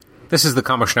This is the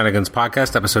Comic Shenanigans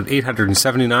Podcast, episode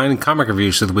 879, comic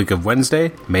reviews for the week of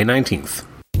Wednesday, May 19th.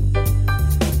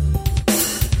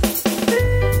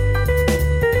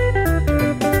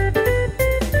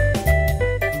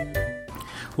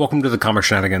 Welcome to the Comic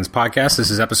Shenanigans Podcast. This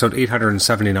is episode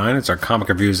 879. It's our comic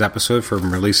reviews episode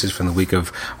from releases from the week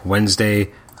of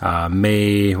Wednesday,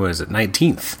 May,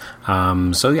 19th.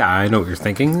 I know what you're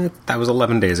thinking. That was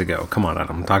 11 days ago. Come on,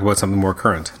 Adam. Talk about something more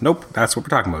current. Nope, that's what we're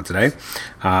talking about today.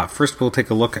 First, we'll take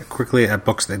a look quickly at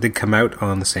books that did come out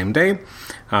on the same day,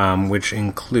 which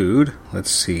include,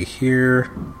 let's see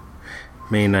here,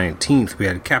 May 19th, we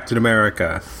had Captain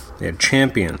America, we had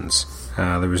Champions,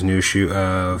 there was a new issue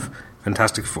of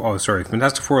Fantastic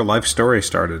Four Life Story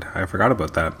started. I forgot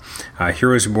about that.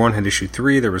 Heroes Reborn had issue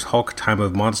 3. There was Hulk, Time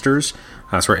of Monsters.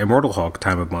 Immortal Hulk,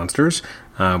 Time of Monsters.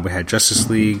 We had Justice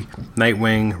League,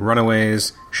 Nightwing,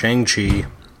 Runaways, Shang-Chi.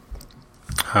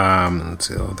 Let's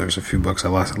see. There's a few books. I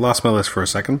lost my list for a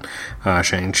second.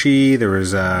 Shang-Chi. There was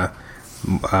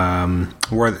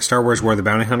Star Wars War of the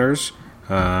Bounty Hunters.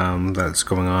 That's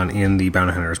going on in the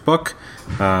Bounty Hunters book.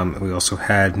 We also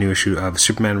had new issue of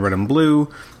Superman Red and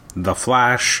Blue, The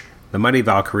Flash, The Mighty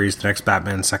Valkyries, The Next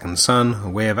Batman, Second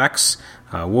Son, Way of X,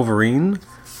 Wolverine,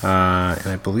 and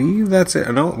I believe that's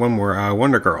it. No, one more,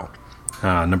 Wonder Girl,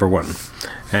 number 1.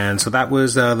 And so that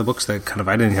was the books that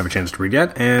I didn't have a chance to read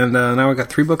yet, and now I got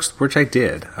 3 books which I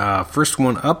did. First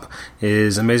one up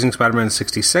is Amazing Spider-Man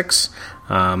 66.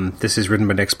 This is written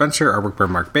by Nick Spencer, artwork by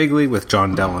Mark Bagley, with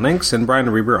John Dell on inks and Brian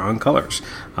Reber on colors.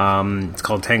 It's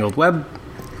called Tangled Web,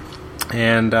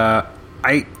 and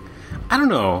I don't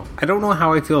know. I don't know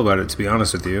how I feel about it, to be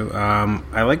honest with you.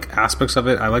 I like aspects of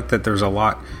it. I like that there's a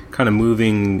lot kind of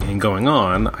moving and going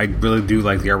on. I really do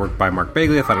like the artwork by Mark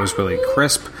Bagley. I thought it was really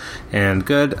crisp and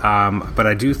good. But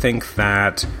I do think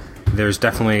that there's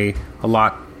definitely a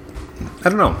lot... I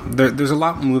don't know. There's a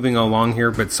lot moving along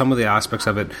here, but some of the aspects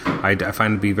of it I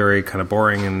find to be very kind of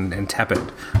boring and tepid.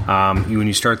 When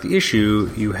you start the issue,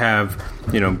 you have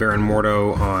Baron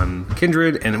Mordo on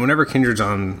Kindred, and whenever Kindred's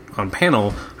on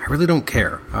panel, I really don't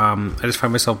care. I just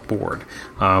find myself bored.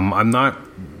 I'm not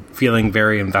feeling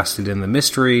very invested in the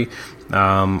mystery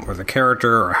or the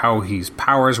character or how his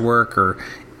powers work or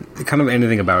kind of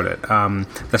anything about it.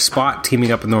 The Spot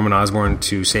teaming up with Norman Osborn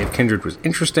to save Kindred was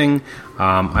interesting.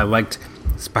 I liked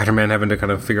Spider-Man having to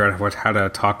kind of figure out how to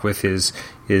talk with his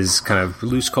kind of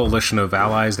loose coalition of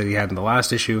allies that he had in the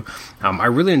last issue. I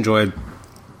really enjoyed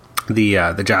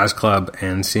the Jazz Club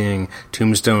and seeing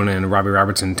Tombstone and Robbie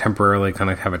Robertson temporarily kind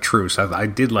of have a truce. I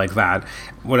did like that.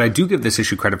 What I do give this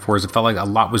issue credit for is it felt like a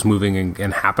lot was moving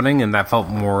and happening, and that felt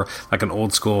more like an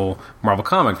old school Marvel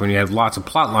comic when you had lots of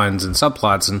plot lines and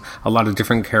subplots and a lot of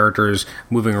different characters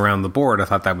moving around the board. I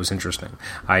thought that was interesting.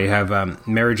 I have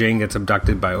Mary Jane gets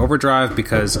abducted by Overdrive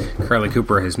because Carly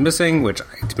Cooper is missing, which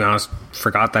I, to be honest,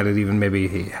 forgot that it even maybe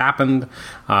happened.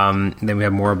 Then we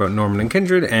have more about Norman and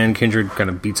Kindred kind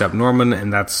of beats up Norman,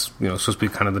 and that's supposed to be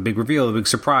kind of the big reveal, the big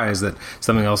surprise that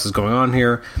something else is going on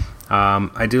here.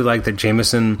 I do like that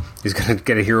Jameson is going to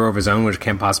get a hero of his own, which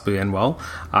can't possibly end well.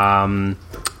 And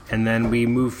then we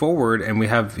move forward, and we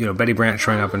have Betty Brant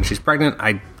showing up, and she's pregnant.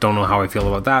 I don't know how I feel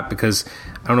about that, because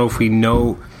I don't know if we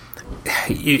know.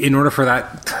 In order for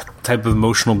that type of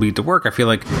emotional beat to work, I feel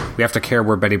like we have to care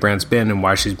where Betty Brant's been and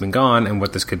why she's been gone and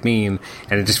what this could mean.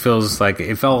 And it just feels like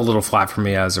it fell a little flat for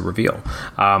me as a reveal.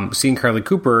 Seeing Carly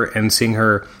Cooper and seeing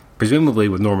her presumably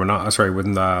with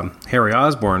Harry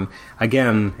Osborn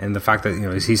again, and the fact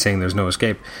that he's saying there's no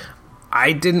escape,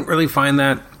 I didn't really find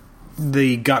that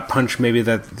the gut punch maybe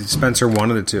that Spencer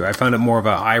wanted it to. I found it more of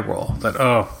an eye roll that,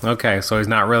 okay, so he's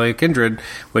not really a Kindred,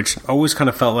 which always kind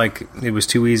of felt like it was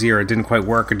too easy or it didn't quite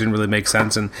work, it didn't really make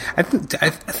sense. And I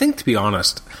think to be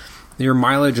honest, your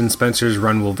mileage in Spencer's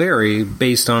run will vary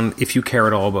based on if you care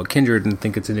at all about Kindred and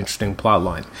think it's an interesting plot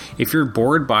line. If you're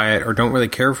bored by it or don't really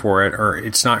care for it, or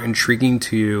it's not intriguing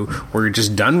to you, or you're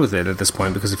just done with it at this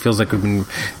point because it feels like we've been,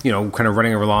 kind of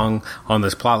running along on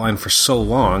this plot line for so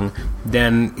long,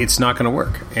 then it's not going to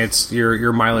work. It's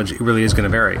your mileage really is going to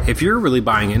vary. If you're really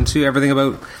buying into everything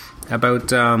about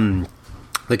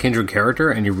the Kindred character,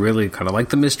 and you really kind of like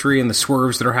the mystery and the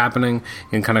swerves that are happening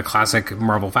in kind of classic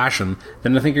Marvel fashion,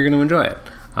 then I think you're going to enjoy it.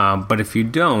 But if you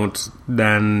don't,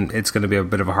 then it's going to be a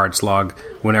bit of a hard slog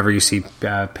whenever you see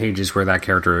pages where that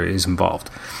character is involved.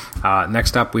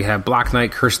 Next up, we have Black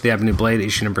Knight, Curse of the Avenue Blade,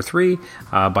 issue number 3,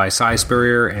 by Cy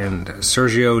Spurrier and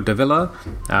Sergio Davila,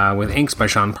 with inks by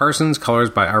Sean Parsons, colors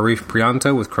by Arif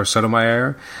Prianto with Chris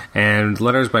Sotomayor, and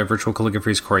letters by Virtual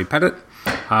Calligraphy's Corey Pettit.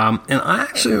 And I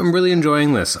actually am really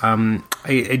enjoying this. I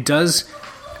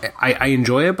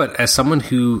enjoy it, but as someone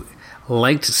who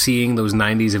liked seeing those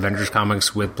 90s Avengers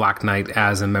comics with Black Knight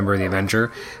as a member of the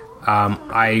Avenger.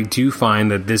 I do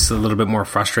find that this is a little bit more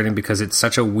frustrating because it's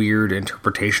such a weird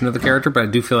interpretation of the character, but I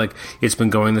do feel like it's been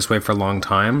going this way for a long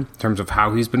time in terms of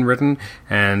how he's been written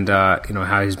and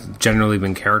how he's generally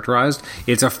been characterized.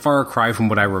 It's a far cry from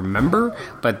what I remember,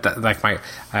 but my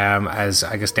as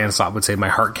I guess Dan Slott would say, my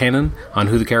heart canon on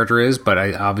who the character is. But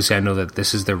I know that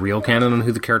this is the real canon on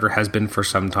who the character has been for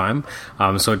some time,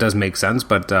 so it does make sense.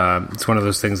 But it's one of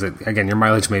those things that, again, your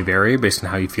mileage may vary based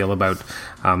on how you feel about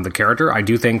the character. I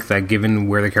do think that given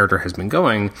where the character has been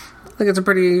going, I think it's a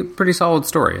pretty solid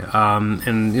story.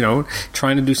 And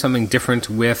trying to do something different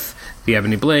with the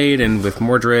Ebony Blade and with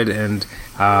Mordred, and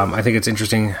I think it's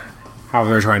interesting how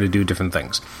they're trying to do different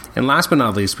things. And last but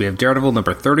not least, we have Daredevil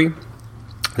number 30.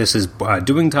 This is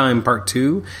Doing Time Part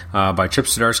 2 by Chip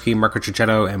Zdarsky, Marco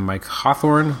Checchetto, and Mike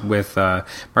Hawthorne, with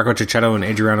Marco Checchetto and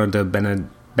Adriano de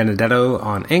Benedetto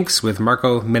on inks, with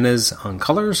Marco Minez on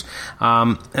colors.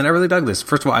 And I really dug this.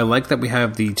 First of all, I like that we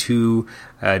have the two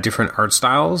different art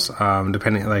styles,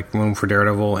 depending, like one for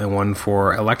Daredevil and one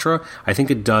for Elektra. I think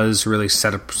it does really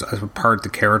set apart the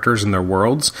characters and their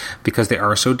worlds because they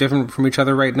are so different from each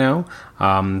other right now.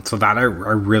 So that I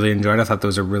really enjoyed. I thought that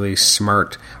was a really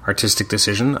smart artistic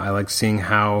decision. I like seeing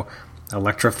how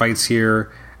Elektra fights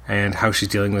here and how she's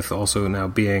dealing with also now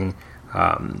being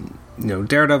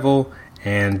Daredevil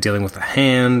and dealing with the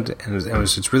hand, and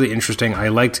it's really interesting. I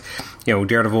liked,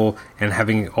 Daredevil and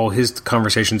having all his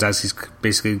conversations as he's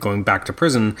basically going back to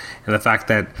prison, and the fact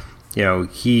that,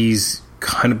 he's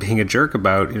kind of being a jerk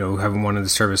about, having wanted to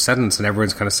serve his sentence, and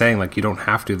everyone's kind of saying, like, you don't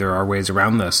have to, there are ways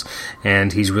around this,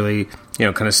 and he's really,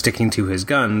 kind of sticking to his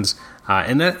guns,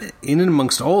 and that, in and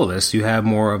amongst all of this, you have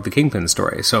more of the Kingpin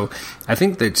story. So I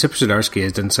think that Chip Zdarsky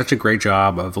has done such a great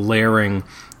job of layering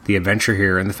the adventure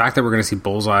here, and the fact that we're going to see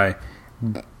Bullseye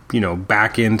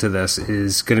back into this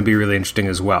is going to be really interesting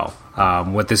as well.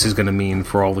 What this is going to mean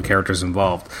for all the characters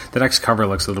involved. The next cover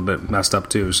looks a little bit messed up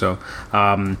too. So,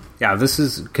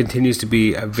 this continues to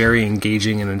be a very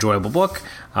engaging and enjoyable book.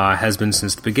 Has been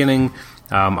since the beginning.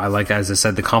 I like, as I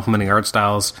said, the complementing art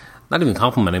styles. Not even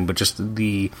complementing, but just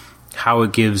how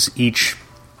it gives each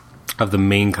of the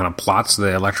main kind of plots,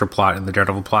 the Elektra plot and the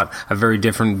Daredevil plot, a very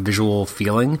different visual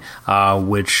feeling,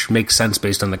 which makes sense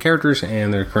based on the characters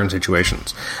and their current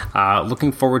situations.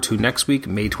 Looking forward to next week,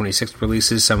 May 26th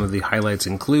releases. Some of the highlights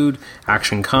include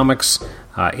Action Comics,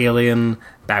 Alien,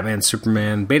 Batman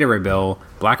Superman, Beta Ray Bill,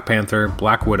 Black Panther,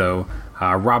 Black Widow,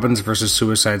 Robins vs.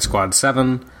 Suicide Squad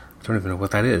 7. I don't even know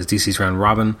what that is. DC's Round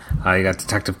Robin. You got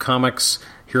Detective Comics,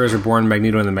 Heroes Reborn,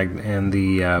 Magneto and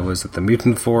the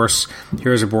Mutant Force,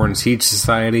 Heroes Reborn, Siege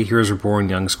Society, Heroes Reborn,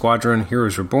 Young Squadron,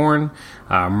 Heroes Reborn,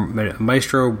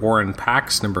 Maestro, Warren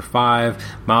Pax, number 5,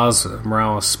 Miles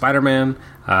Morales, Spider-Man, we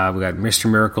got Mr.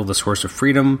 Miracle, The Source of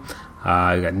Freedom,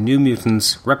 we got New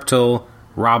Mutants, Reptile,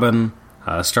 Robin,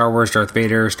 Star Wars, Darth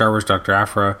Vader, Star Wars, Dr.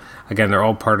 Aphra. Again, they're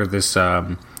all part of this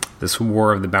this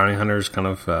War of the Bounty Hunters kind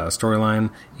of storyline.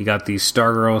 You got the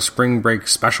Stargirl Spring Break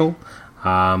Special.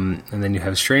 And then you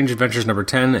have Strange Adventures number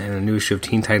 10 and a new issue of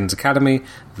Teen Titans Academy,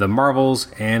 The Marvels,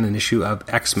 and an issue of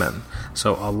X-Men.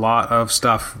 So a lot of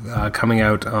stuff coming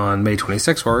out on May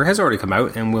 26th, or has already come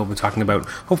out, and we'll be talking about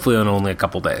hopefully in only a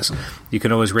couple days. You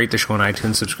can always rate the show on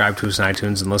iTunes, subscribe to us on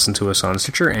iTunes, and listen to us on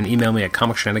Stitcher, and email me at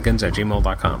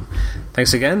comicshenanigans@gmail.com.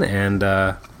 Thanks again, and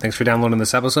thanks for downloading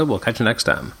this episode. We'll catch you next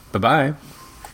time. Bye-bye.